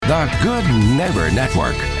The Good Neighbor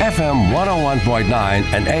Network, FM 101.9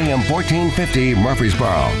 and AM 1450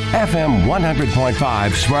 Murfreesboro, FM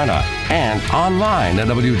 100.5 Smyrna, and online at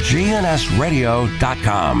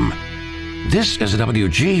WGNSradio.com. This is the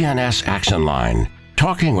WGNS Action Line,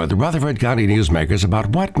 talking with Rutherford County newsmakers about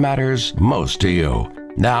what matters most to you.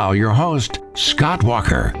 Now, your host, Scott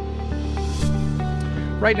Walker.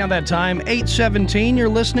 Right now that time, 8:17, you're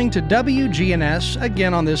listening to WGNS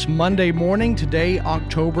again on this Monday morning, today,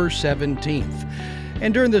 October 17th.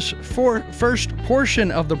 And during this first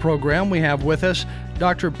portion of the program, we have with us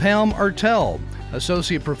Dr. Pam Ertel,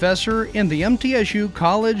 Associate Professor in the MTSU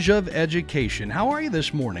College of Education. How are you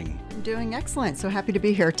this morning? I'm doing excellent. So happy to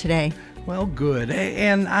be here today. Well, good.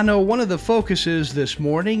 And I know one of the focuses this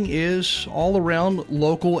morning is all around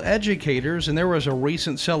local educators, and there was a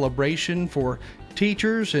recent celebration for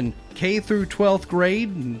teachers in K through 12th grade,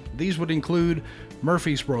 and these would include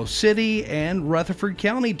Murfreesboro City and Rutherford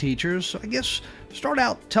County teachers. I guess start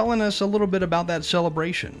out telling us a little bit about that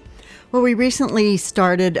celebration. Well, we recently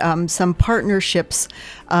started some partnerships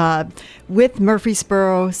with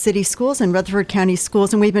Murfreesboro City Schools and Rutherford County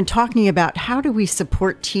Schools, and we've been talking about how do we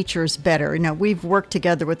support teachers better. Now, we've worked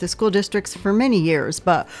together with the school districts for many years,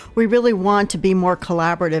 but we really want to be more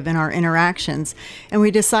collaborative in our interactions. And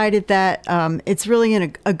we decided that it's really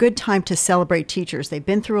a good time to celebrate teachers. They've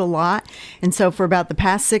been through a lot, and so for about the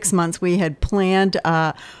past 6 months, we had planned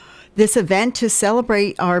this event to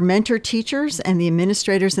celebrate our mentor teachers and the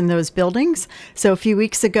administrators in those buildings. So a few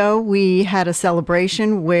weeks ago, we had a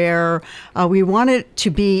celebration where we wanted it to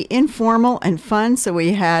be informal and fun. So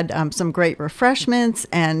we had some great refreshments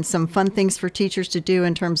and some fun things for teachers to do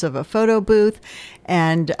in terms of a photo booth.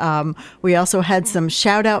 And we also had some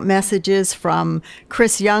shout out messages from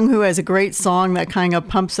Chris Young, who has a great song that kind of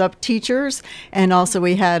pumps up teachers. And also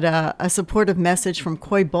we had a supportive message from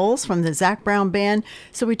Coy Bowles from the Zach Brown Band.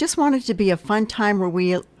 So we just wanted to be a fun time where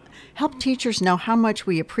we help teachers know how much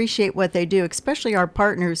we appreciate what they do, especially our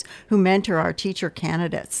partners who mentor our teacher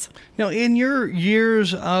candidates. Now, in your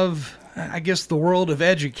years of, I guess, the world of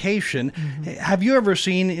education, have you ever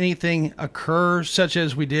seen anything occur such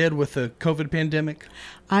as we did with the COVID pandemic?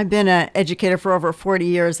 I've been an educator for over 40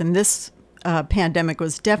 years, and this pandemic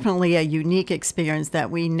was definitely a unique experience that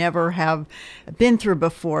we never have been through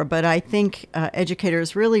before. But I think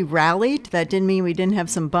educators really rallied. That didn't mean we didn't have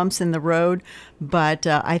some bumps in the road, but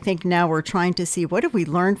I think now we're trying to see what have we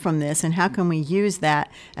learned from this and how can we use that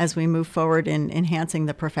as we move forward in enhancing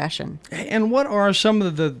the profession. And what are some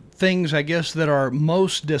of the things, I guess, that are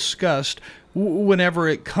most discussed whenever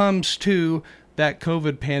it comes to that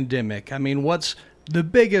COVID pandemic? I mean, what's the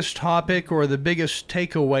biggest topic or the biggest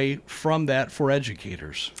takeaway from that for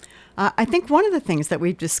educators? I think one of the things that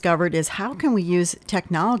we've discovered is how can we use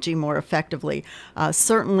technology more effectively?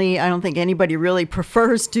 Certainly, I don't think anybody really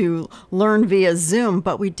prefers to learn via Zoom,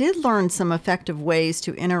 but we did learn some effective ways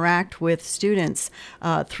to interact with students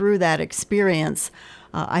through that experience.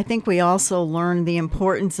 I think we also learned the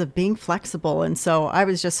importance of being flexible. And so I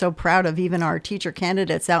was just so proud of even our teacher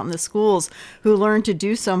candidates out in the schools who learned to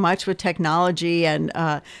do so much with technology and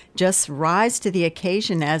just rise to the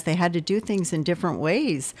occasion as they had to do things in different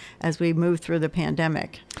ways as we moved through the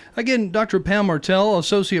pandemic. Again, Dr. Pam Ertel,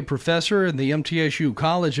 Associate Professor in the MTSU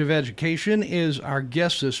College of Education, is our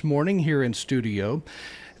guest this morning here in studio.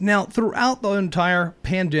 Now, throughout the entire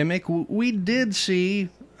pandemic, we did see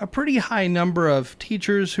a pretty high number of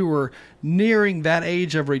teachers who were nearing that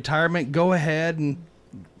age of retirement go ahead and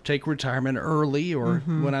take retirement early, or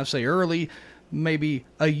when I say early, maybe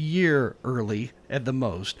a year early at the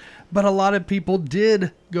most. But a lot of people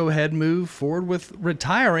did go ahead and move forward with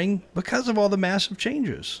retiring because of all the massive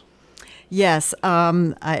changes. Yes,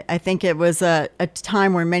 I think it was a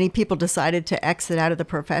time where many people decided to exit out of the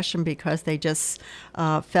profession because they just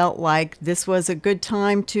felt like this was a good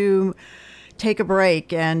time to take a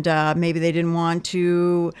break, and maybe they didn't want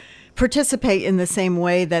to participate in the same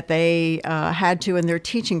way that they had to in their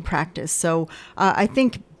teaching practice. So I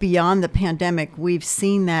think beyond the pandemic, we've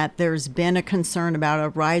seen that there's been a concern about a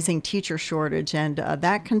rising teacher shortage, and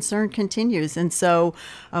that concern continues. And so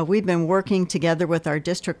we've been working together with our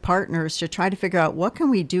district partners to try to figure out what can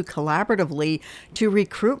we do collaboratively to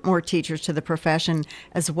recruit more teachers to the profession,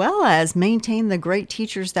 as well as maintain the great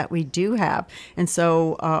teachers that we do have. And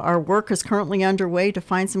so our work is currently underway to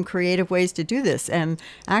find some creative ways to do this. And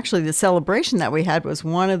actually, the celebration that we had was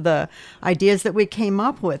one of the ideas that we came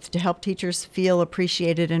up with to help teachers feel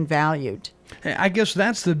appreciated and valued. I guess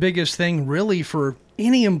that's the biggest thing really for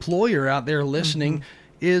any employer out there listening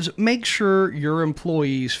is make sure your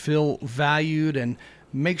employees feel valued and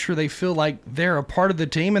make sure they feel like they're a part of the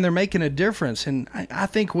team and they're making a difference. And I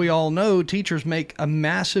think we all know teachers make a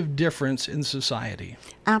massive difference in society.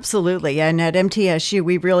 Absolutely. And at MTSU,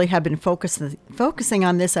 we really have been focusing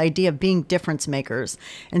on this idea of being difference makers.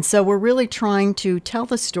 And so we're really trying to tell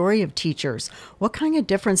the story of teachers. What kind of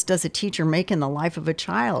difference does a teacher make in the life of a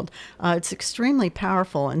child? It's extremely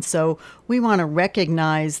powerful. And so we want to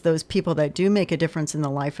recognize those people that do make a difference in the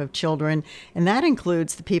life of children. And that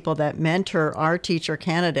includes the people that mentor our teacher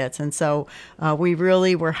candidates. And so we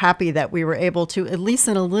really were happy that we were able to, at least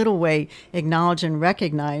in a little way, acknowledge and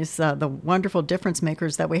recognize the wonderful difference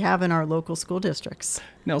makers that we have in our local school districts.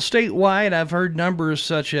 Now, statewide, I've heard numbers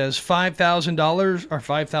such as $5,000, or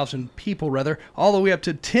 5,000 people rather, all the way up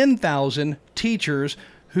to 10,000 teachers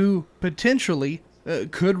who potentially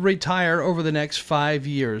could retire over the next 5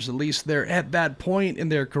 years. At least they're at that point in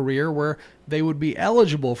their career where they would be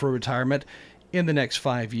eligible for retirement in the next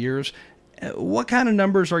 5 years. What kind of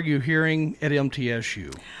numbers are you hearing at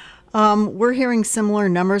MTSU? We're hearing similar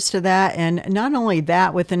numbers to that. And not only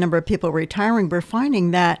that, with the number of people retiring, we're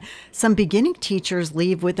finding that some beginning teachers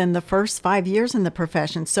leave within the first 5 years in the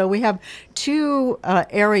profession. So we have two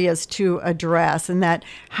areas to address, and that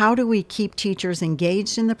how do we keep teachers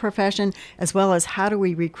engaged in the profession, as well as how do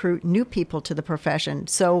we recruit new people to the profession.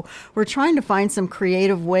 So we're trying to find some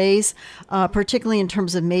creative ways, particularly in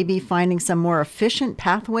terms of maybe finding some more efficient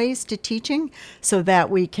pathways to teaching so that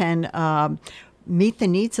we can meet the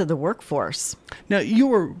needs of the workforce. Now, you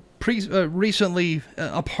were recently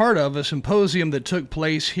a part of a symposium that took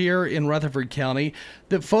place here in Rutherford County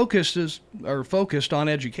that focused on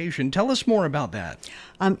education. Tell us more about that.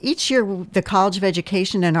 Each year, the College of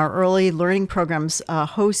Education and our early learning programs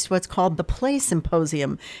host what's called the Play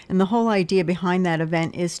Symposium. And the whole idea behind that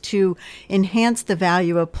event is to enhance the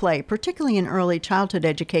value of play, particularly in early childhood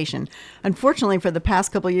education. Unfortunately, for the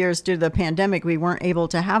past couple of years, due to the pandemic, we weren't able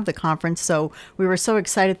to have the conference. So we were so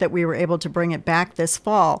excited that we were able to bring it back this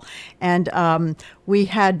fall. And we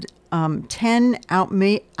had 10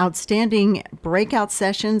 outstanding breakout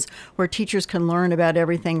sessions where teachers can learn about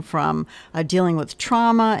everything from dealing with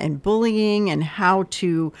trauma and bullying and how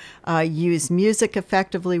to use music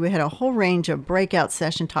effectively. We had a whole range of breakout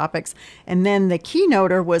session topics. And then the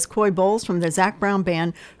keynoter was Coy Bowles from the Zac Brown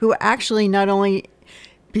Band, who actually not only,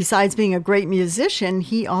 besides being a great musician,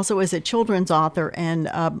 he also is a children's author and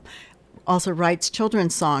also writes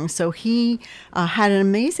children's songs. So he had an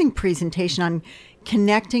amazing presentation on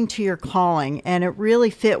connecting to your calling, and it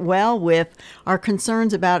really fit well with our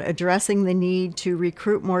concerns about addressing the need to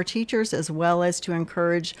recruit more teachers as well as to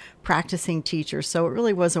encourage practicing teachers. So it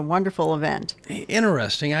really was a wonderful event.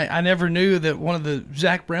 Interesting. I never knew that one of the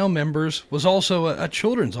Zac Brown members was also a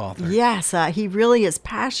children's author. Yes, he really is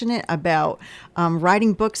passionate about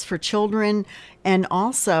writing books for children, and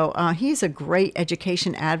also he's a great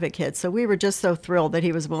education advocate. So we were just so thrilled that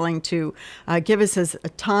he was willing to give us his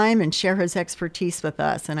time and share his expertise with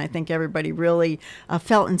us. And I think everybody really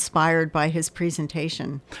felt inspired by his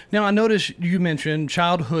presentation. Now, I noticed you mentioned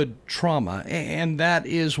childhood trauma, and that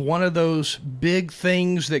is one of those big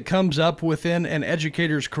things that comes up within an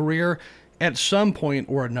educator's career. At some point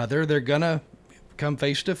or another, they're going to come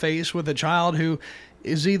face to face with a child who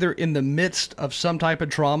is either in the midst of some type of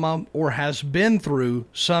trauma or has been through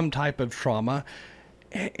some type of trauma.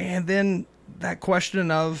 And then that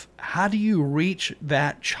question of how do you reach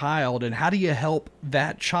that child and how do you help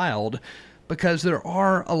that child? Because there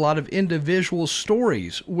are a lot of individual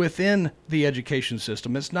stories within the education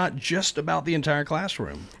system. It's not just about the entire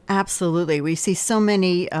classroom. Absolutely. We see so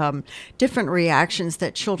many different reactions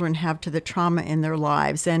that children have to the trauma in their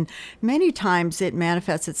lives. And many times it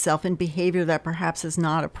manifests itself in behavior that perhaps is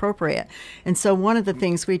not appropriate. And so one of the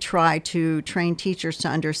things we try to train teachers to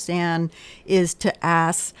understand is to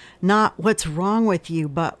ask not what's wrong with you,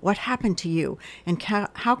 but what happened to you? And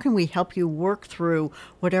how can we help you work through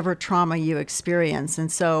whatever trauma you experience?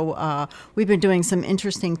 And so we've been doing some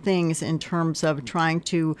interesting things in terms of trying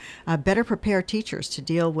to better prepare teachers to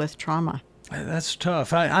deal with trauma. That's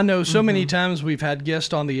tough. I know so many times we've had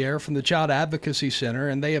guests on the air from the Child Advocacy Center,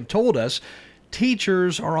 and they have told us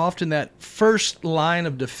teachers are often that first line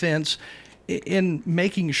of defense in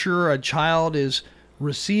making sure a child is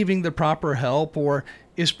receiving the proper help or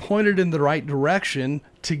is pointed in the right direction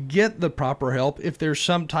to get the proper help if there's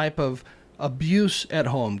some type of abuse at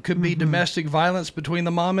home. Could be domestic violence between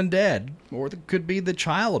the mom and dad, or it could be the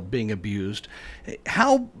child being abused.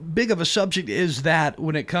 How big of a subject is that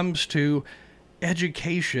when it comes to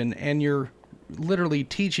education and you're literally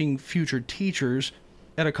teaching future teachers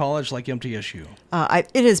at a college like MTSU?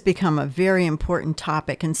 It has become a very important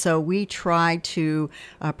topic, and so we try to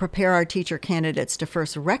prepare our teacher candidates to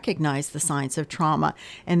first recognize the signs of trauma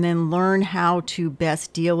and then learn how to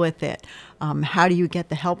best deal with it. How do you get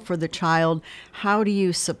the help for the child? How do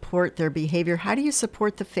you support their behavior? How do you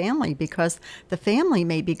support the family? Because the family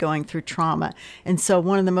may be going through trauma. And so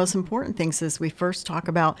one of the most important things is we first talk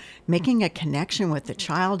about making a connection with the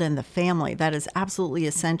child and the family. That is absolutely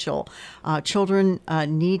essential. Children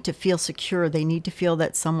need to feel secure. They need to feel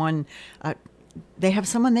that they have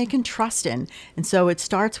someone they can trust in. And so it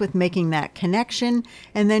starts with making that connection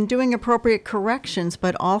and then doing appropriate corrections,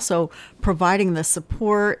 but also providing the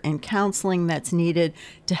support and counseling that's needed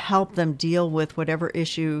to help them deal with whatever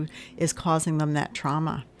issue is causing them that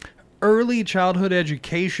trauma. Early childhood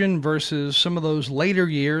education versus some of those later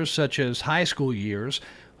years, such as high school years,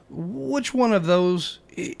 which one of those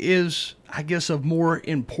is, I guess, of more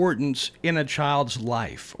importance in a child's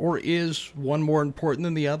life, or is one more important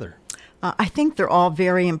than the other? I think they're all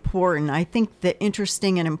very important. I think the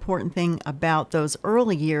interesting and important thing about those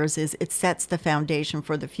early years is it sets the foundation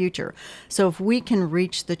for the future. So if we can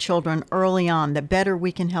reach the children early on, the better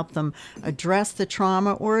we can help them address the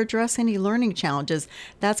trauma or address any learning challenges.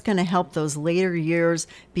 That's going to help those later years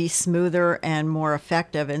be smoother and more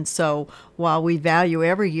effective. And so while we value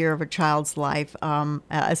every year of a child's life,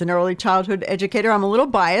 as an early childhood educator, I'm a little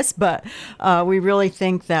biased, but we really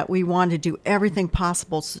think that we want to do everything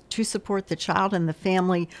possible to support the child and the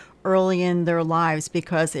family early in their lives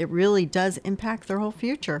because it really does impact their whole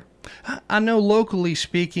future. I know locally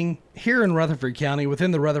speaking, here in Rutherford County,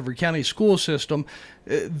 within the Rutherford County school system,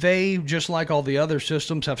 they, just like all the other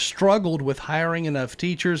systems, have struggled with hiring enough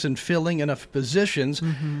teachers and filling enough positions.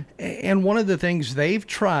 Mm-hmm. And one of the things they've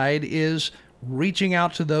tried is reaching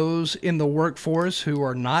out to those in the workforce who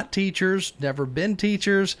are not teachers, never been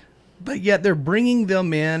teachers, but yet they're bringing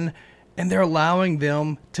them in and they're allowing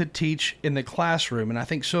them to teach in the classroom. And I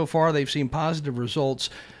think so far they've seen positive results.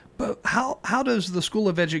 But how does the School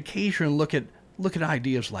of Education look at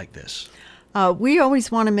ideas like this? We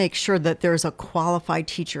always want to make sure that there's a qualified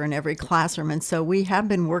teacher in every classroom. And so we have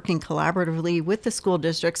been working collaboratively with the school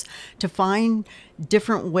districts to find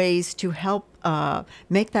different ways to help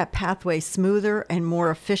make that pathway smoother and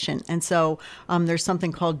more efficient. And so there's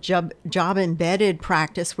something called job embedded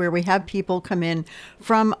practice where we have people come in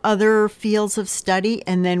from other fields of study,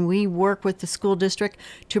 and then we work with the school district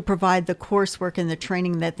to provide the coursework and the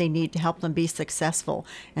training that they need to help them be successful.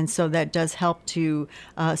 And so that does help to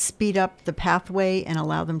speed up the pathway and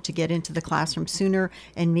allow them to get into the classroom sooner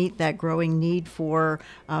and meet that growing need for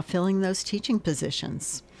filling those teaching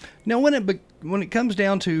positions. Now, when it comes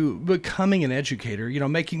down to becoming an educator,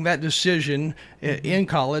 making that decision in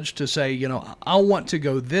college to say, I want to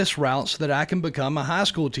go this route so that I can become a high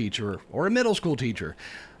school teacher or a middle school teacher,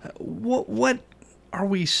 what are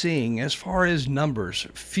we seeing as far as numbers?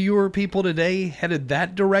 Fewer people today headed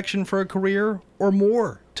that direction for a career, or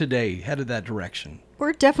more today headed that direction?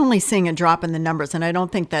 We're definitely seeing a drop in the numbers, and I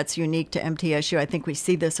don't think that's unique to MTSU. I think we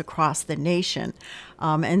see this across the nation.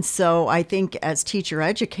 And so I think as teacher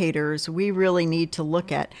educators, we really need to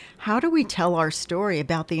look at how do we tell our story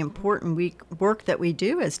about the important work that we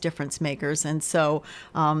do as difference makers. And so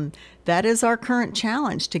that is our current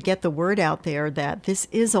challenge, to get the word out there that this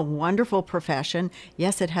is a wonderful profession.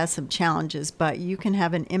 Yes, it has some challenges, but you can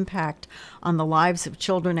have an impact on the lives of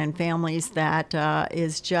children and families that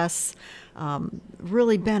is just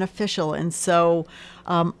really beneficial. And so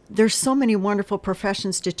there's so many wonderful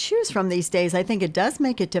professions to choose from these days. I think it does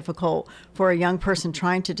make it difficult for a young person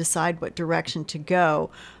trying to decide what direction to go.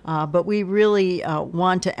 But we really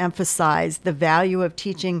want to emphasize the value of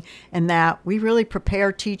teaching, and that we really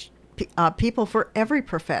prepare people for every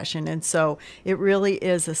profession. And so it really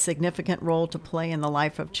is a significant role to play in the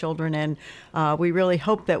life of children. And we really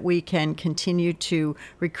hope that we can continue to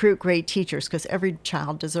recruit great teachers, because every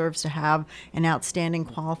child deserves to have an outstanding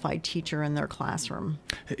qualified teacher in their classroom.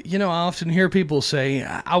 I often hear people say,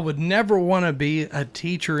 I would never want to be a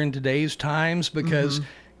teacher in today's times because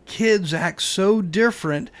kids act so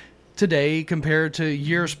different today compared to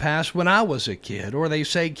years past when I was a kid. Or they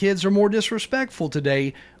say kids are more disrespectful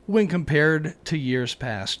today when compared to years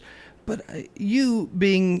past. But you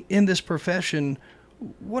being in this profession,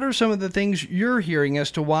 what are some of the things you're hearing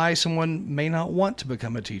as to why someone may not want to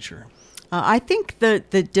become a teacher? I think the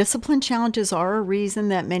discipline challenges are a reason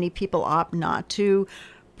that many people opt not to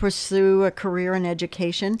pursue a career in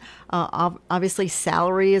education. Obviously,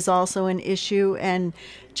 salary is also an issue, and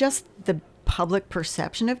just the public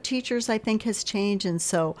perception of teachers, I think, has changed. And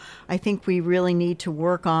so I think we really need to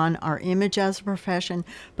work on our image as a profession,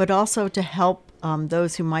 but also to help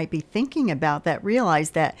those who might be thinking about that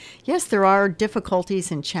realize that, yes, there are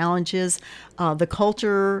difficulties and challenges. The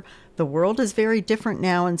culture, the world is very different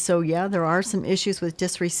now. And so, yeah, there are some issues with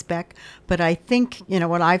disrespect. But I think,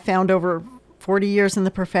 what I found over 40 years in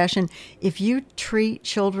the profession, if you treat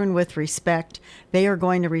children with respect, they are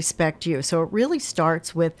going to respect you. So it really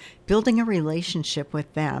starts with building a relationship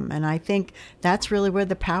with them. And I think that's really where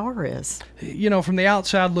the power is. From the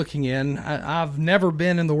outside looking in, I've never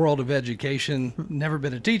been in the world of education, never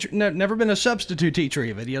been a teacher, never been a substitute teacher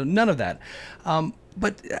even, none of that.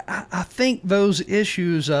 But I think those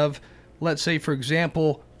issues of, let's say, for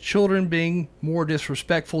example, children being more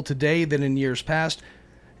disrespectful today than in years past,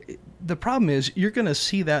 the problem is you're going to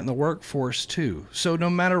see that in the workforce too. So no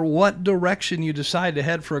matter what direction you decide to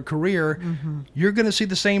head for a career, you're going to see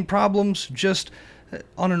the same problems, just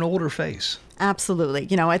on an older face. Absolutely.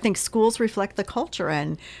 I think schools reflect the culture,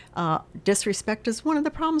 and disrespect is one of the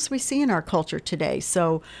problems we see in our culture today.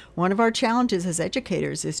 So one of our challenges as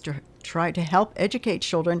educators is to try to help educate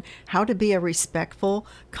children how to be a respectful,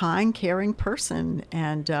 kind, caring person.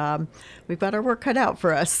 And we've got our work cut out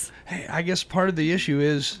for us. Hey, I guess part of the issue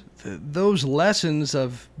is those lessons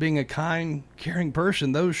of being a kind, caring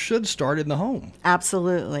person, those should start in the home.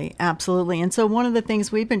 Absolutely, absolutely. And so one of the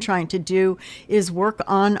things we've been trying to do is work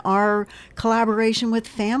on our collaboration with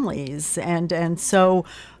families. And so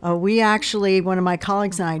we actually, one of my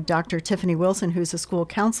colleagues and I, Dr. Tiffany Wilson, who's a school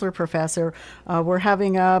counselor professor, we're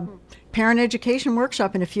having a parent education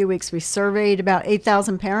workshop in a few weeks. We surveyed about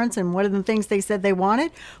 8,000 parents, and one of the things they said they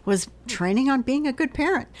wanted was training on being a good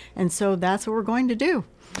parent. And so that's what we're going to do.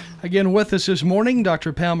 Again, with us this morning,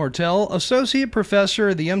 Dr. Pam Martell, Associate Professor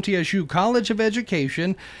at the MTSU College of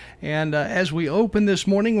Education. And as we open this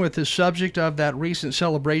morning with the subject of that recent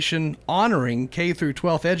celebration honoring K through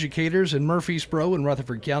 12th educators in Murfreesboro and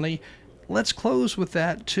Rutherford County, let's close with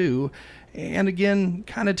that too. And again,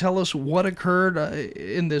 kind of tell us what occurred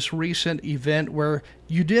in this recent event where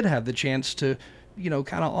you did have the chance to,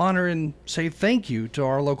 kind of honor and say thank you to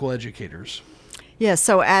our local educators. Yes,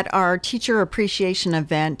 so at our teacher appreciation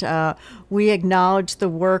event, we acknowledged the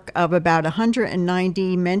work of about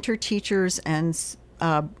 190 mentor teachers and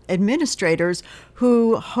administrators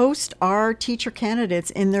who host our teacher candidates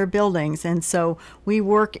in their buildings. And so we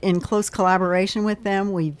work in close collaboration with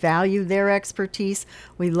them. We value their expertise.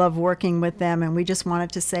 We love working with them. And we just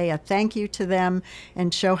wanted to say a thank you to them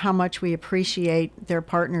and show how much we appreciate their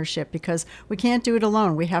partnership, because we can't do it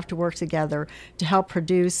alone. We have to work together to help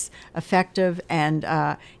produce effective and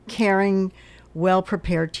caring,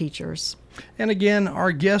 well-prepared teachers. And again,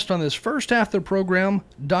 our guest on this first half of the program,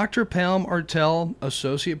 Dr. Pam Martell,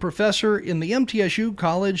 Associate Professor in the MTSU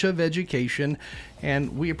College of Education.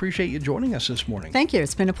 And we appreciate you joining us this morning. Thank you.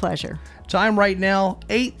 It's been a pleasure. Time right now,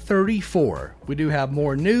 8:34. We do have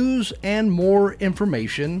more news and more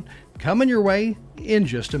information coming your way in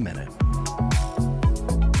just a minute.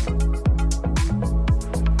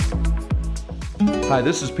 Hi,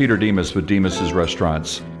 this is Peter Demas with Demas's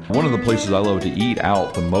Restaurants. One of the places I love to eat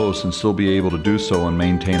out the most and still be able to do so and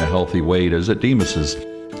maintain a healthy weight is at Demas's.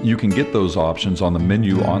 You can get those options on the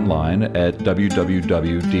menu online at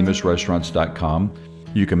www.demasrestaurants.com.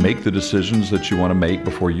 You can make the decisions that you want to make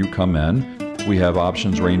before you come in. We have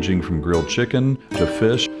options ranging from grilled chicken to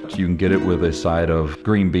fish. You can get it with a side of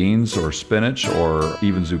green beans or spinach or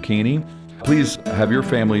even zucchini. Please have your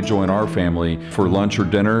family join our family for lunch or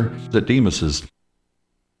dinner at Demas's.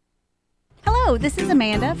 Hello, this is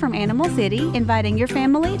Amanda from Animal City, inviting your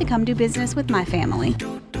family to come do business with my family.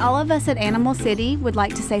 All of us at Animal City would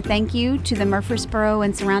like to say thank you to the Murfreesboro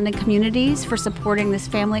and surrounding communities for supporting this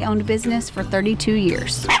family-owned business for 32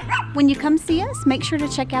 years. When you come see us, make sure to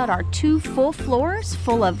check out our 2 full floors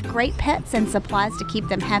full of great pets and supplies to keep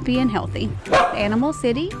them happy and healthy. Animal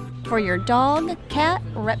City, for your dog, cat,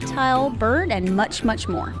 reptile, bird, and much, much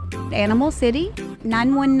more. Animal City,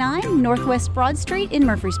 919 Northwest Broad Street in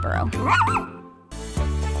Murfreesboro.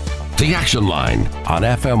 The Action Line on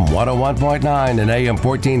FM 101.9 and AM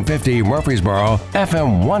 1450 Murfreesboro,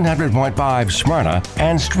 FM 100.5 Smyrna,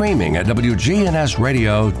 and streaming at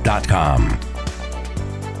WGNSradio.com.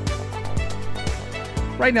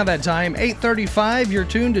 Right now that time, 8:35, you're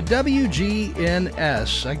tuned to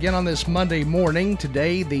WGNS. Again on this Monday morning,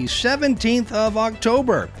 today the 17th of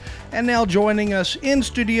October. And now joining us in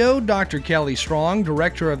studio, Dr. Kelly Strong,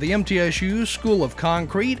 Director of the MTSU School of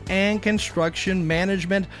Concrete and Construction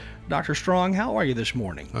Management. Dr. Strong, how are you this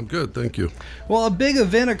morning? I'm good, thank you. Well, a big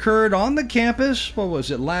event occurred on the campus, what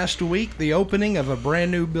was it, last week, the opening of a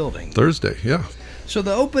brand new building. Thursday, yeah. So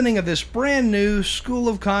the opening of this brand new School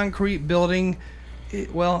of Concrete building,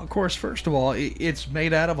 Well, of course, first of all, it's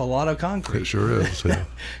made out of a lot of concrete. It sure is. Yeah.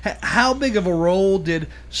 How big of a role did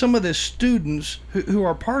some of the students who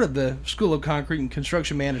are part of the School of Concrete and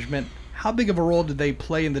Construction Management, how big of a role did they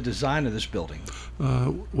play in the design of this building?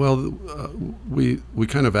 We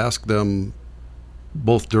kind of asked them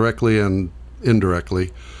both directly and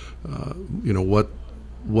indirectly,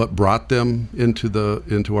 what brought them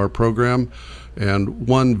into our program, and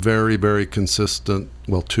one very, very consistent,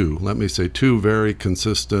 two very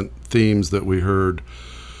consistent themes that we heard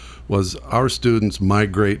was our students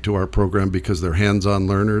migrate to our program because they're hands-on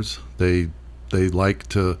learners. They like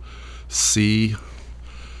to see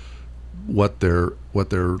what they're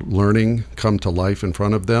learning come to life in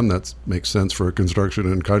front of them. That makes sense for a construction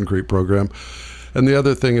and concrete program. And the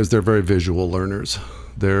other thing is they're very visual learners.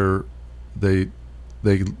 They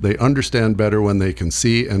understand better when they can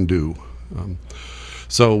see and do.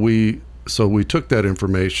 So we took that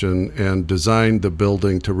information and designed the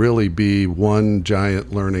building to really be one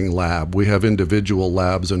giant learning lab. We have individual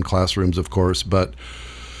labs and classrooms, of course, but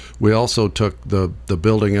we also took the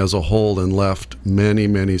building as a whole and left many,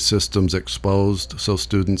 many systems exposed so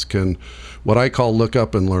students can, what I call look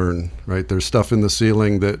up and learn, right? There's stuff in the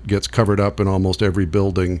ceiling that gets covered up in almost every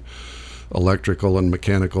building, electrical and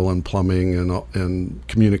mechanical and plumbing and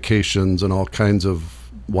communications and all kinds of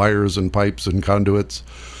wires and pipes and conduits.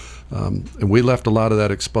 And we left a lot of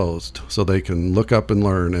that exposed so they can look up and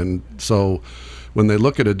learn. And so when they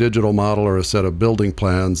look at a digital model or a set of building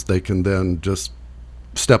plans, they can then just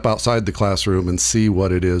step outside the classroom and see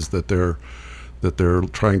what it is that they're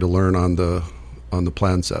trying to learn on the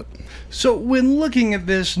plan set. So when looking at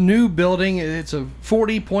this new building, it's a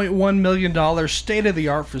 $40.1 million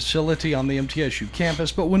state-of-the-art facility on the MTSU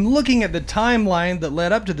campus. But when looking at the timeline that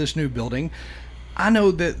led up to this new building, I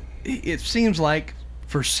know that it seems like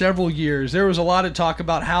for several years there was a lot of talk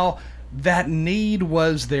about how that need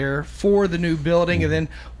was there for the new building. And then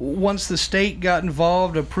once the state got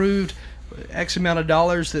involved, approved X amount of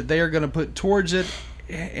dollars that they are going to put towards it,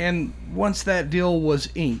 and once that deal was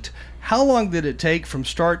inked, how long did it take from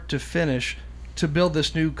start to finish to build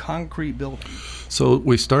this new concrete building? So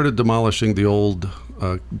we started demolishing the old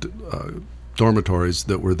dormitories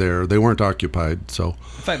that were there. They weren't occupied. So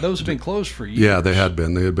in fact, those have been closed for years. Yeah, they had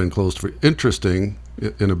been. They had been closed for, interesting,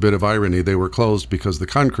 in a bit of irony, they were closed because the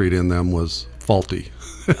concrete in them was faulty.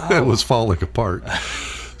 It was falling apart.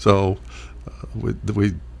 So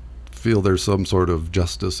we feel there's some sort of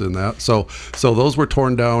justice in that. So those were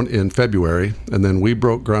torn down in February, and then we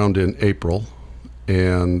broke ground in April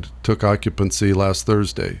and took occupancy last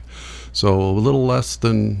Thursday. So a little less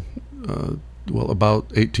than,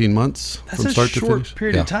 about 18 months from start to finish. That's a short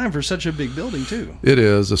period of time for such a big building, too. It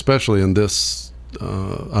is, especially in this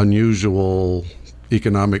unusual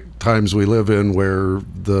economic times we live in, where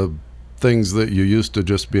the things that you used to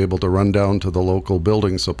just be able to run down to the local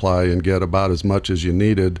building supply and get about as much as you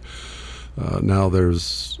needed. Now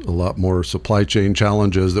there's a lot more supply chain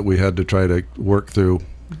challenges that we had to try to work through.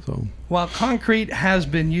 So, while concrete has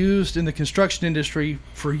been used in the construction industry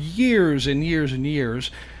for years and years and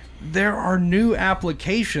years, there are new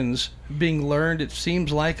applications being learned, it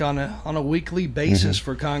seems like, on a weekly basis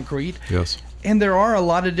for concrete. Yes. And there are a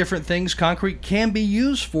lot of different things concrete can be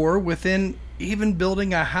used for within even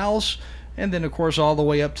building a house, and then, of course, all the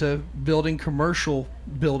way up to building commercial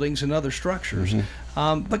buildings and other structures.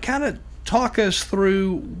 But kind of talk us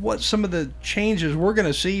through what some of the changes we're going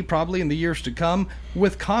to see probably in the years to come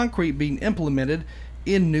with concrete being implemented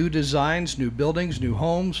in new designs, new buildings, new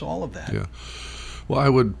homes, all of that. Yeah. Well, I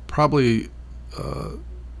would probably say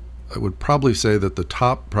that the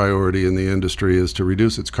top priority in the industry is to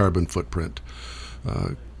reduce its carbon footprint.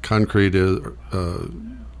 Concrete is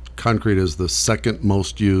the second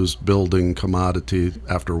most used building commodity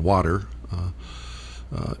after water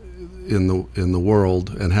in the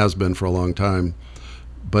world, and has been for a long time.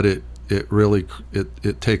 But it really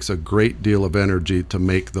takes a great deal of energy to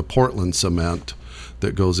make the Portland cement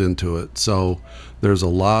that goes into it. So there's a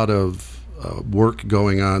lot of work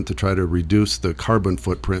going on to try to reduce the carbon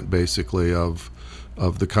footprint, basically, of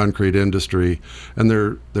the concrete industry. And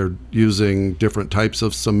they're using different types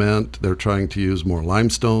of cement. They're trying to use more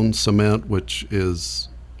limestone cement, which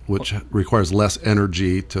requires less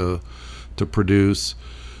energy to produce.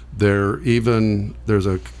 There's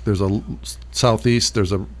a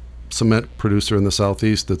cement producer in the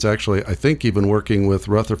southeast that's actually, I think, even working with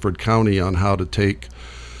Rutherford County on how to take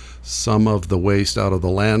some of the waste out of the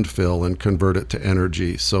landfill and convert it to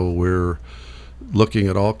energy. So we're looking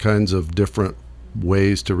at all kinds of different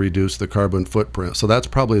ways to reduce the carbon footprint. So that's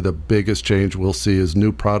probably the biggest change we'll see, is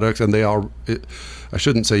new products. And I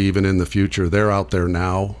shouldn't say even in the future, they're out there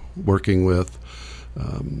now working with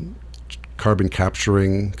carbon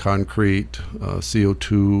capturing concrete,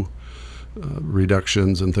 CO2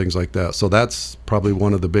 reductions and things like that. So that's probably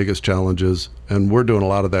one of the biggest challenges, and we're doing a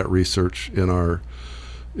lot of that research in our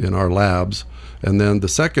labs. And then the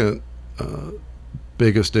second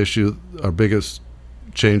biggest issue, our biggest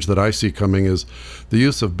change that I see coming, is the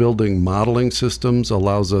use of building modeling systems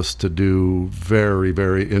allows us to do very,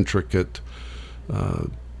 very intricate,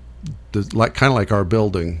 kind of like our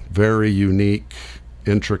building, very unique,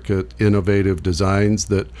 intricate, innovative designs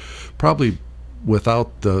that probably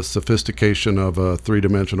without the sophistication of a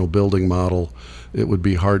three-dimensional building model, it would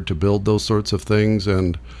be hard to build those sorts of things.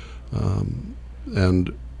 And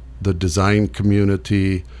the design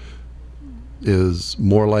community is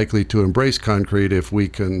more likely to embrace concrete if we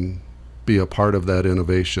can be a part of that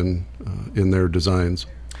innovation in their designs.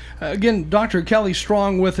 Again, Dr. Kelly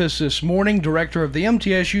Strong with us this morning, director of the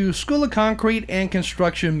MTSU School of Concrete and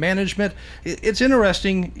Construction Management. It's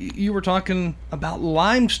interesting, you were talking about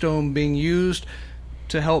limestone being used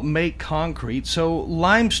to help make concrete. So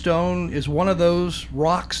limestone is one of those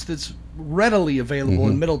rocks that's readily available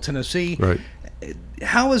in Middle Tennessee. Right.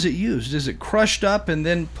 How is it used? Is it crushed up and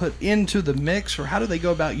then put into the mix, or how do they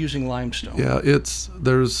go about using limestone? Yeah,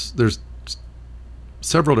 there's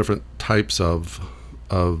several different types of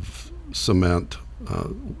cement.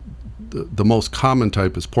 The most common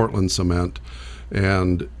type is Portland cement,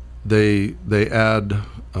 and they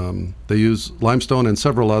use limestone and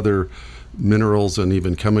several other minerals and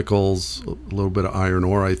even chemicals. A little bit of iron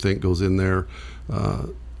ore, I think, goes in there.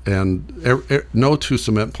 And no two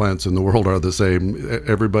cement plants in the world are the same.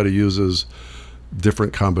 Everybody uses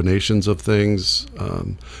different combinations of things.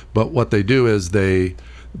 But what they do is they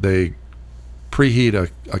preheat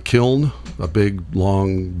a kiln, a big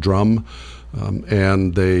long drum,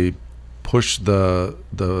 and they push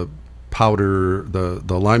the powder.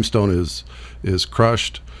 The limestone is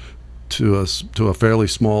crushed to a fairly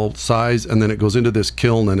small size, and then it goes into this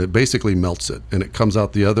kiln and it basically melts it, and it comes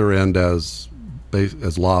out the other end as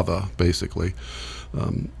lava, basically.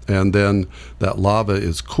 And then that lava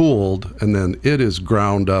is cooled, and then it is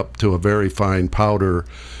ground up to a very fine powder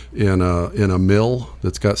in a mill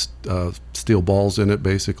that's got steel balls in it,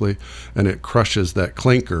 basically, and it crushes that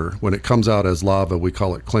clinker. When it comes out as lava, we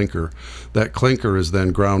call it clinker. That clinker is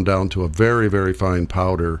then ground down to a very, very fine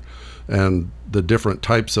powder, and the different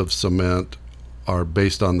types of cement are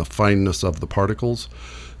based on the fineness of the particles.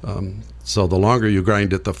 So the longer you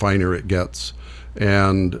grind it, the finer it gets.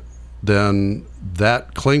 And then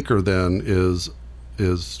that clinker then is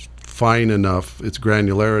fine enough, its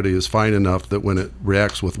granularity is fine enough that when it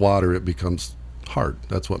reacts with water, it becomes hard.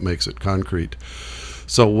 That's what makes it concrete.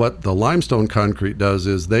 So what the limestone concrete does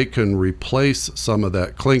is they can replace some of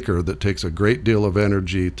that clinker that takes a great deal of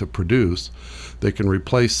energy to produce. They can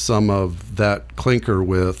replace some of that clinker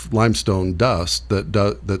with limestone dust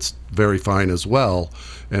that's very fine as well,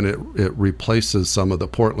 and it replaces some of the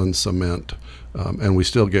Portland cement, and we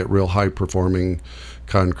still get real high-performing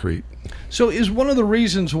concrete. So is one of the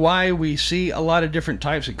reasons why we see a lot of different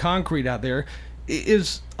types of concrete out there,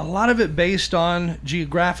 is a lot of it based on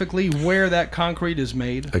geographically where that concrete is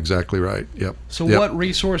made? Exactly right, yep. So what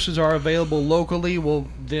resources are available locally will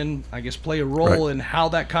then, I guess, play a role in how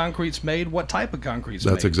that concrete's made, what type of concrete's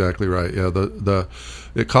made? That's exactly right, yeah.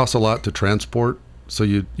 It costs a lot to transport, so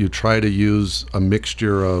you try to use a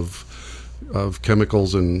mixture of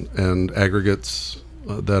chemicals and aggregates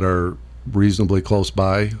that are reasonably close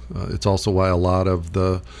by. It's also why a lot of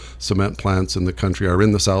the cement plants in the country are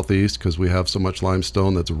in the southeast, because we have so much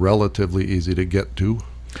limestone that's relatively easy to get to.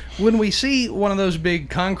 When we see one of those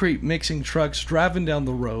big concrete mixing trucks driving down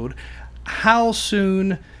the road, how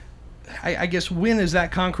soon, I guess, when is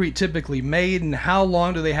that concrete typically made, and how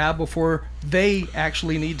long do they have before they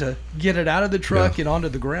actually need to get it out of the truck and onto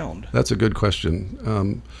the ground? That's a good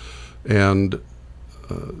question.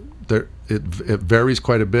 It varies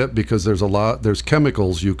quite a bit, because there's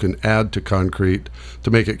chemicals you can add to concrete to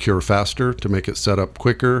make it cure faster, to make it set up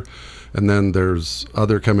quicker, and then there's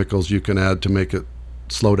other chemicals you can add to make it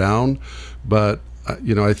slow down. But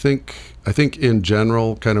I think in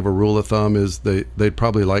general, kind of a rule of thumb is they'd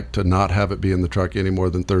probably like to not have it be in the truck any more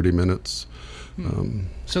than 30 minutes.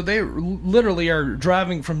 So they literally are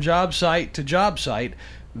driving from job site to job site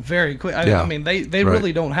very quick. I mean, they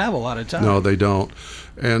really don't have a lot of time. No, they don't.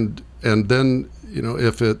 And then,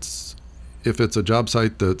 if it's a job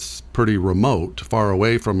site that's pretty remote, far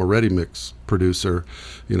away from a ready mix producer,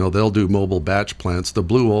 they'll do mobile batch plants. The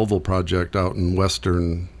Blue Oval project out in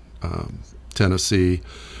western Tennessee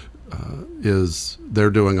they're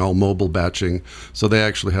doing all mobile batching. So they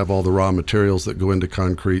actually have all the raw materials that go into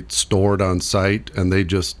concrete stored on site, and they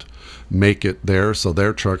just make it there. So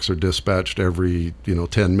their trucks are dispatched every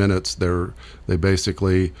 10 minutes. They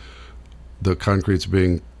basically, the concrete's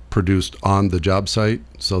being produced on the job site,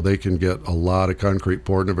 so they can get a lot of concrete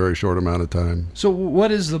poured in a very short amount of time. So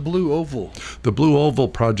what is the Blue Oval? The Blue Oval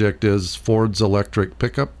project is Ford's electric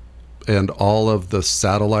pickup and all of the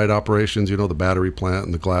satellite operations, the battery plant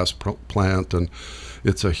and the glass plant, and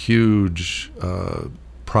it's a huge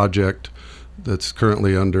project that's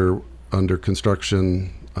currently under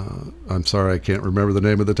construction. I'm sorry, I can't remember the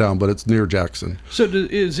name of the town, but it's near Jackson. So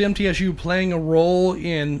is MTSU playing a role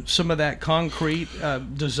in some of that concrete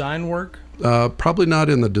design work? Probably not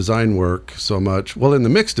in the design work so much. Well, in the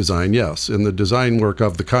mixed design, yes. In the design work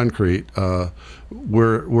of the concrete,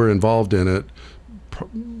 we're involved in it.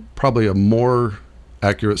 Probably a more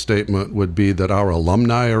accurate statement would be that our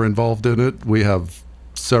alumni are involved in it. We have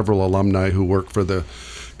several alumni who work for the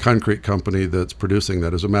concrete company that's producing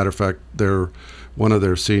that. As a matter of fact, one of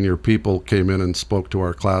their senior people came in and spoke to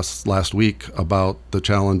our class last week about the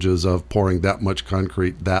challenges of pouring that much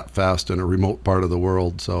concrete that fast in a remote part of the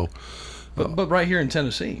world. So, but right here in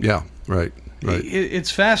Tennessee. Yeah, right.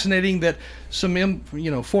 It's fascinating that some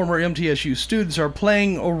former MTSU students are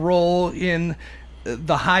playing a role in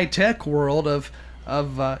the high tech world of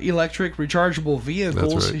electric rechargeable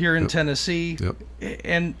vehicles here in Tennessee. Yep.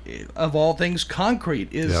 And of all things,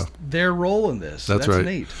 concrete is their role in this. That's right.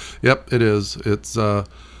 Neat. Yep, it is. It's the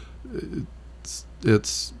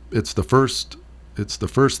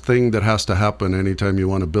first thing that has to happen anytime you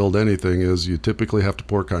want to build anything is you typically have to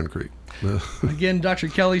pour concrete. Again, Dr.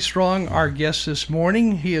 Kelly Strong, our guest this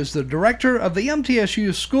morning. He is the director of the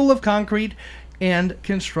MTSU School of Concrete and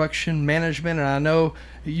Construction Management. And I know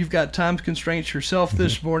you've got time constraints yourself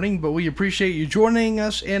this morning, but we appreciate you joining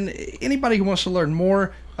us. And anybody who wants to learn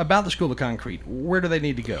more about the School of Concrete, where do they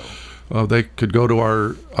need to go? Well, they could go to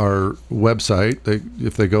our website.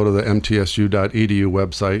 If they go to the mtsu.edu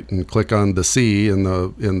website and click on the C in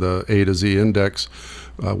the A to Z index,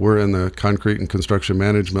 we're in the Concrete and Construction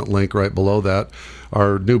Management link right below that.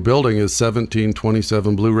 Our new building is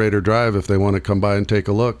 1727 Blue Raider Drive. If they want to come by and take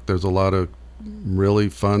a look, there's a lot of really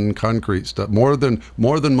fun concrete stuff. More than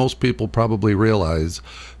most people probably realize,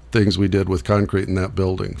 things we did with concrete in that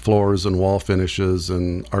building. Floors and wall finishes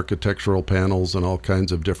and architectural panels and all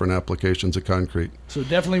kinds of different applications of concrete. So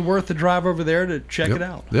definitely worth the drive over there to check it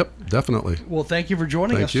out. Yep, definitely. Well, thank you for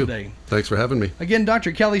joining us today. Thanks for having me. Again,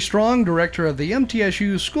 Dr. Kelly Strong, director of the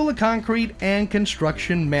MTSU School of Concrete and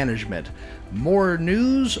Construction Management. More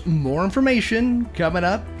news, more information coming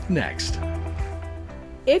up next.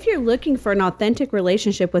 If you're looking for an authentic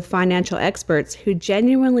relationship with financial experts who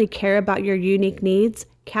genuinely care about your unique needs,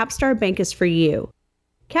 Capstar Bank is for you.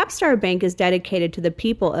 Capstar Bank is dedicated to the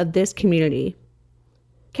people of this community.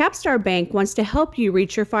 Capstar Bank wants to help you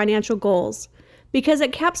reach your financial goals, because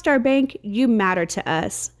at Capstar Bank, you matter to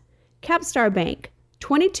us. Capstar Bank,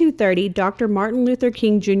 2230 Dr. Martin Luther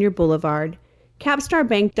King Jr. Boulevard,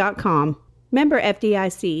 capstarbank.com. Member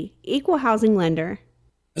FDIC, Equal Housing Lender.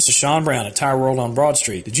 This is Sean Brown at Tire World on Broad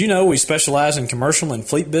Street. Did you know we specialize in commercial and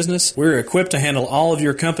fleet business? We're equipped to handle all of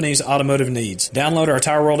your company's automotive needs. Download our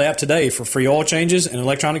Tire World app today for free oil changes and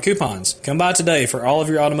electronic coupons. Come by today for all of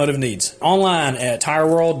your automotive needs. Online at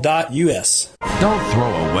tireworld.us. Don't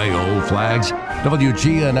throw away old flags.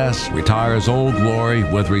 WGNS retires Old Glory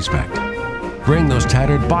with respect. Bring those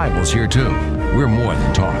tattered Bibles here too. We're more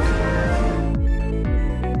than talk.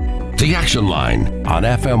 The Action Line on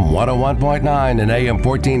FM 101.9 and AM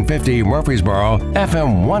 1450 Murfreesboro,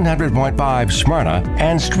 FM 100.5 Smyrna,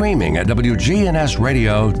 and streaming at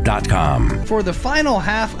WGNSradio.com. For the final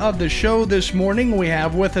half of the show this morning, we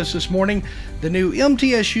have with us this morning the new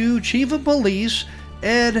MTSU Chief of Police,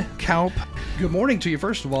 Ed Kaup. Good morning to you,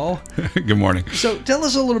 first of all. Good morning. So tell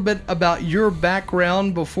us a little bit about your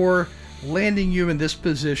background before landing you in this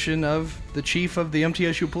position of the chief of the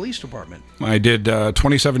MTSU Police Department. I did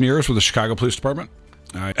 27 years with the Chicago Police Department.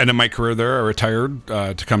 I ended my career there. I retired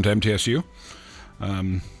to come to MTSU.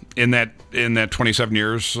 In that 27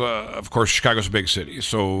 years, of course, Chicago's a big city,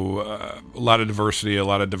 so a lot of diversity, a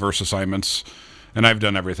lot of diverse assignments, and I've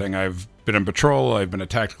done everything. I've been in patrol, I've been a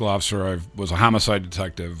tactical officer, I was a homicide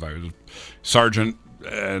detective, I was a sergeant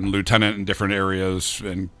and lieutenant in different areas,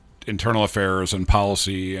 and internal affairs and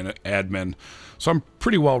policy and admin. So I'm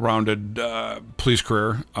pretty well-rounded police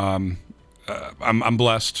career. I'm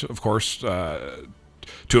blessed, of course, to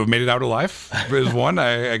to have made it out alive is one.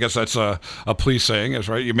 I guess that's a police saying, is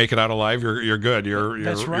right. You make it out alive, you're good.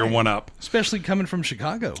 You're one up. Especially coming from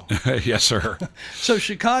Chicago. Yes, sir. So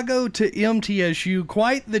Chicago to MTSU,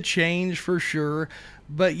 quite the change for sure.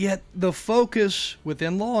 But yet the focus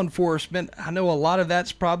within law enforcement, I know a lot of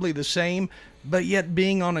that's probably the same, but yet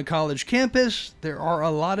being on a college campus, there are a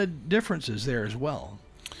lot of differences there as well.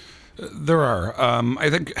 There are. I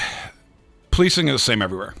think policing is the same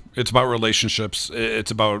everywhere. It's about relationships.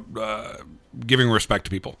 It's about giving respect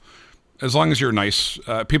to people. As long as you're nice,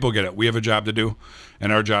 people get it. We have a job to do,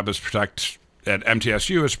 and our job is at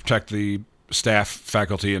MTSU is protect the staff,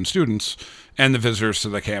 faculty, and students, and the visitors to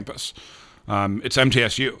the campus. It's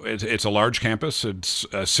MTSU. It's a large campus. It's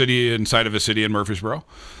a city inside of a city in Murfreesboro.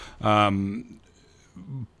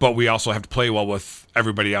 But we also have to play well with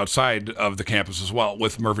everybody outside of the campus as well,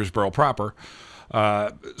 with Murfreesboro proper.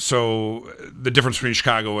 So the difference between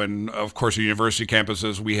Chicago and, of course, the university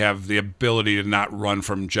campuses, we have the ability to not run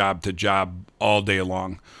from job to job all day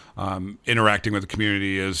long. Interacting with the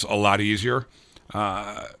community is a lot easier.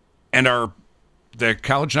 And the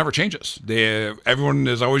college never changes. Everyone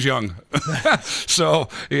is always young, so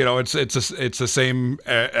it's the same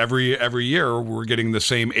every year. We're getting the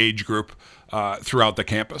same age group throughout the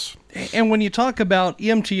campus. And when you talk about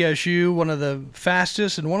MTSU, one of the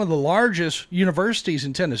fastest and one of the largest universities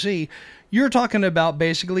in Tennessee, you're talking about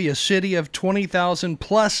basically a city of 20,000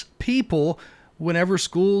 plus people whenever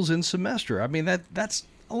school's in semester. I mean that's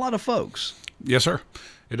a lot of folks. Yes, sir.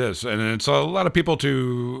 It is, and it's a lot of people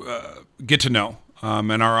to get to know,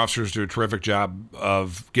 and our officers do a terrific job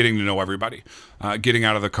of getting to know everybody, getting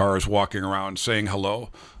out of the cars, walking around, saying hello,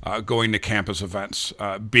 going to campus events,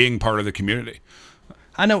 being part of the community.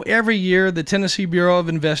 I know every year the Tennessee Bureau of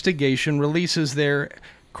Investigation releases their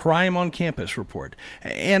Crime on Campus report,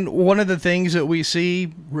 and one of the things that we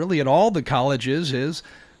see really at all the colleges is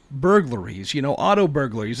burglaries, auto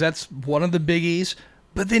burglaries. That's one of the biggies.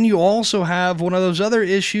 But then you also have one of those other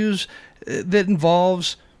issues that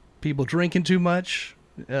involves people drinking too much,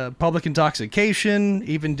 public intoxication,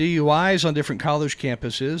 even DUIs on different college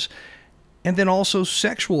campuses, and then also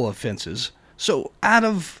sexual offenses. So out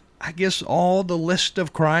of, I guess, all the list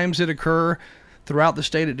of crimes that occur throughout the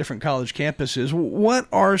state at different college campuses, what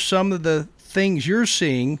are some of the things you're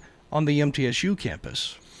seeing on the MTSU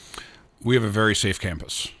campus? We have a very safe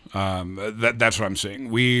campus. That's what I'm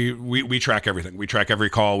seeing. We track everything. We track every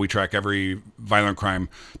call. We track every violent crime.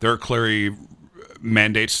 There are clearly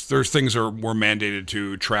mandates. There's things that we're mandated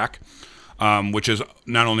to track, which is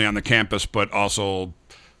not only on the campus, but also,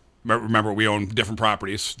 remember, we own different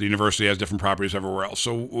properties. The university has different properties everywhere else.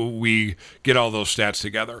 So we get all those stats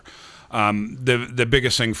together. The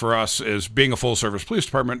biggest thing for us is being a full service police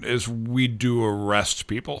department is we do arrest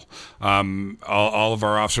people. All of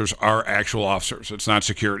our officers are actual officers. It's not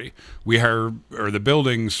security. The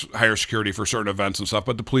buildings hire security for certain events and stuff,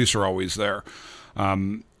 but the police are always there.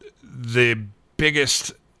 The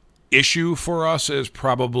biggest issue for us is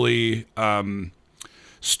probably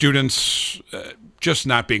students just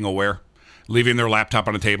not being aware, leaving their laptop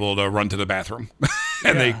on a table to run to the bathroom.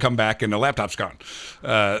 And they come back and the laptop's gone.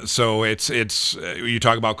 So it's you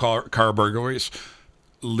talk about car burglaries,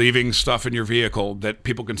 leaving stuff in your vehicle that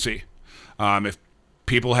people can see. If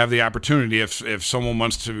people have the opportunity, if someone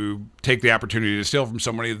wants to take the opportunity to steal from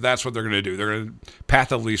somebody, that's what they're going to do. They're going to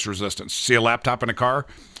path of least resistance. See a laptop in a car,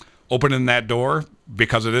 opening that door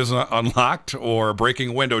because it isn't unlocked, or breaking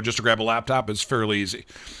a window just to grab a laptop is fairly easy.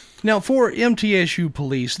 Now, for MTSU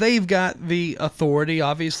police, they've got the authority,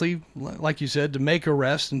 obviously, like you said, to make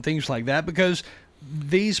arrests and things like that, because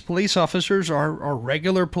these police officers are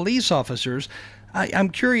regular police officers. I'm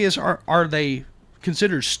curious, are they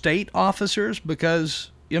considered state officers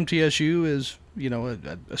because MTSU is,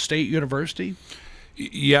 a state university?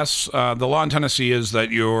 Yes. The law in Tennessee is that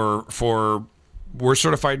we're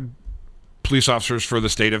certified police officers for the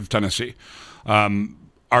state of Tennessee.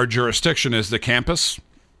 Our jurisdiction is the campus.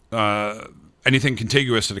 Anything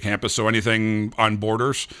contiguous to the campus, so anything on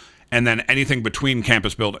borders, and then anything between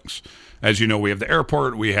campus buildings. As you know, we have the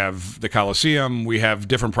airport, we have the Coliseum, we have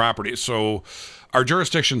different properties. So our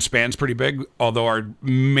jurisdiction spans pretty big, although our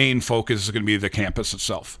main focus is going to be the campus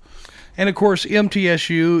itself. And of course,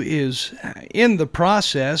 MTSU is in the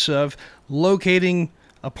process of locating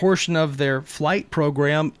a portion of their flight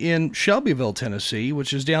program in Shelbyville, Tennessee,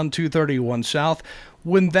 which is down 231 South.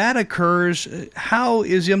 When that occurs, how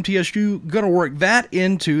is MTSU going to work that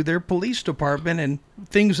into their police department and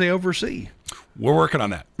things they oversee? We're working on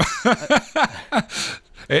that.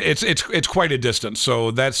 It's quite a distance, so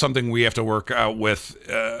that's something we have to work out with,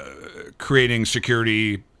 creating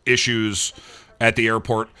security issues at the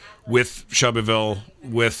airport with Shelbyville,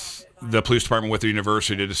 with the police department, with the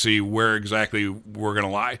university to see where exactly we're going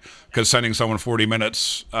to lie. Because sending someone 40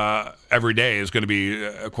 minutes every day is going to be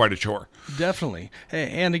quite a chore. Definitely.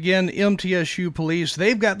 And again, MTSU Police,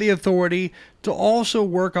 they've got the authority to also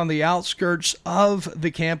work on the outskirts of the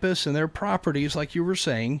campus and their properties, like you were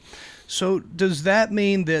saying. So does that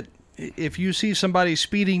mean that if you see somebody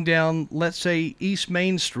speeding down, let's say, East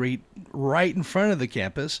Main Street right in front of the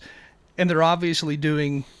campus, and they're obviously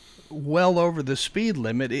doing well over the speed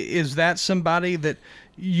limit, is that somebody that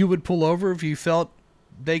you would pull over if you felt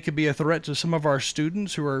they could be a threat to some of our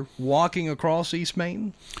students who are walking across East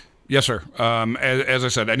Main? Yes, sir. As I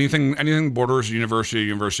said, anything borders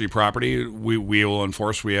university property, we will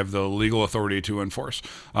enforce. We have the legal authority to enforce.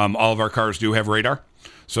 All of our cars do have radar.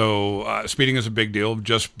 So speeding is a big deal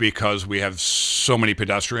just because we have so many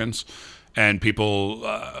pedestrians and people.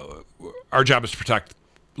 Our job is to protect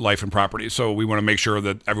life and property. So we want to make sure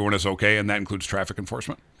that everyone is okay, and that includes traffic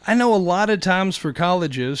enforcement. I know a lot of times for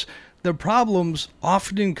colleges, the problems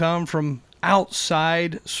often come from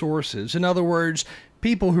outside sources. In other words,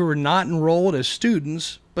 people who are not enrolled as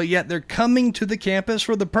students, but yet they're coming to the campus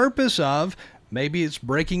for the purpose of, maybe it's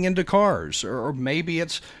breaking into cars, or maybe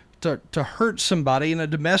it's to hurt somebody in a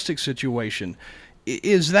domestic situation.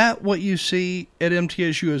 Is that what you see at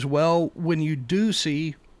MTSU as well when you do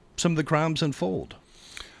see some of the crimes unfold?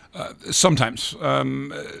 Sometimes.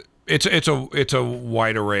 It's a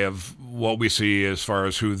wide array of what we see as far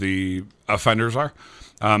as who the offenders are.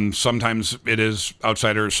 Sometimes it is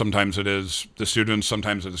outsiders, sometimes it is the students,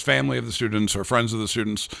 sometimes it is family of the students or friends of the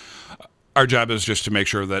students. Our job is just to make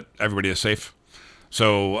sure that everybody is safe.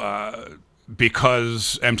 So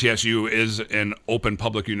because MTSU is an open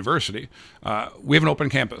public university, we have an open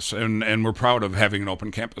campus, and we're proud of having an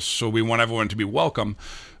open campus. So we want everyone to be welcome,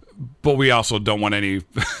 but we also don't want any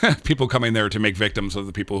people coming there to make victims of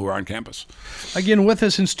the people who are on campus. Again, with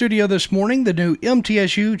us in studio this morning, the new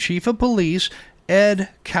MTSU Chief of Police, Ed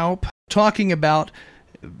Kaup, talking about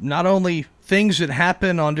not only things that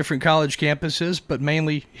happen on different college campuses, but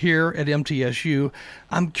mainly here at MTSU.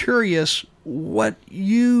 I'm curious what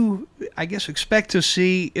you, I guess, expect to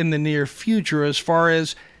see in the near future as far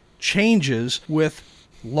as changes with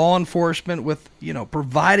law enforcement, with,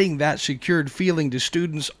 providing that secured feeling to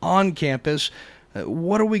students on campus.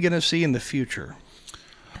 What are we going to see in the future?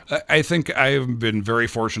 I think I've been very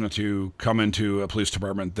fortunate to come into a police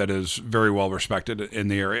department that is very well respected in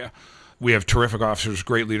the area. We have terrific officers,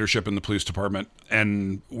 great leadership in the police department,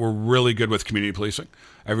 and we're really good with community policing.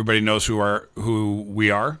 Everybody knows who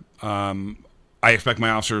we are. I expect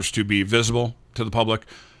my officers to be visible to the public,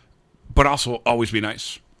 but also always be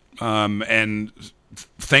nice. And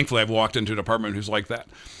thankfully, I've walked into a department who's like that.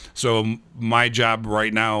 So my job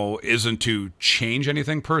right now isn't to change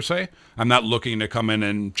anything per se. I'm not looking to come in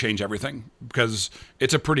and change everything because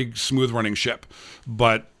it's a pretty smooth running ship.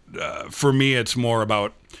 But for me, it's more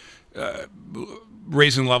about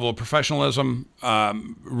raising the level of professionalism,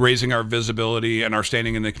 raising our visibility and our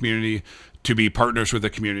standing in the community to be partners with the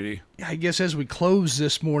community. I guess as we close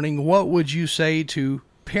this morning, what would you say to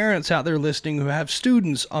parents out there listening who have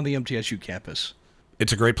students on the MTSU campus?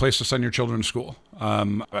 It's a great place to send your children to school.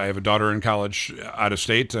 I have a daughter in college out of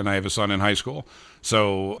state, and I have a son in high school.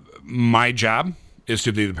 So my job is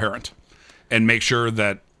to be the parent and make sure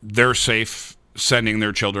that they're safe sending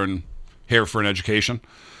their children here for an education,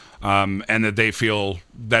 and that they feel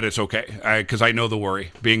that it's okay. Because I know the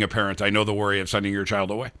worry. Being a parent, I know the worry of sending your child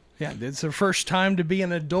away. Yeah, it's their first time to be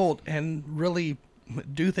an adult and really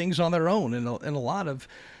do things on their own in a lot of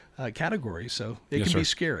categories. So it can be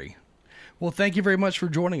scary. Well, thank you very much for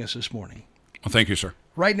joining us this morning. Well, thank you, sir.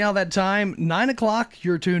 Right now, that time, 9 o'clock,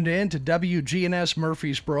 you're tuned in to WGNS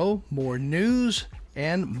Murfreesboro. More news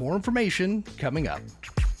and more information coming up.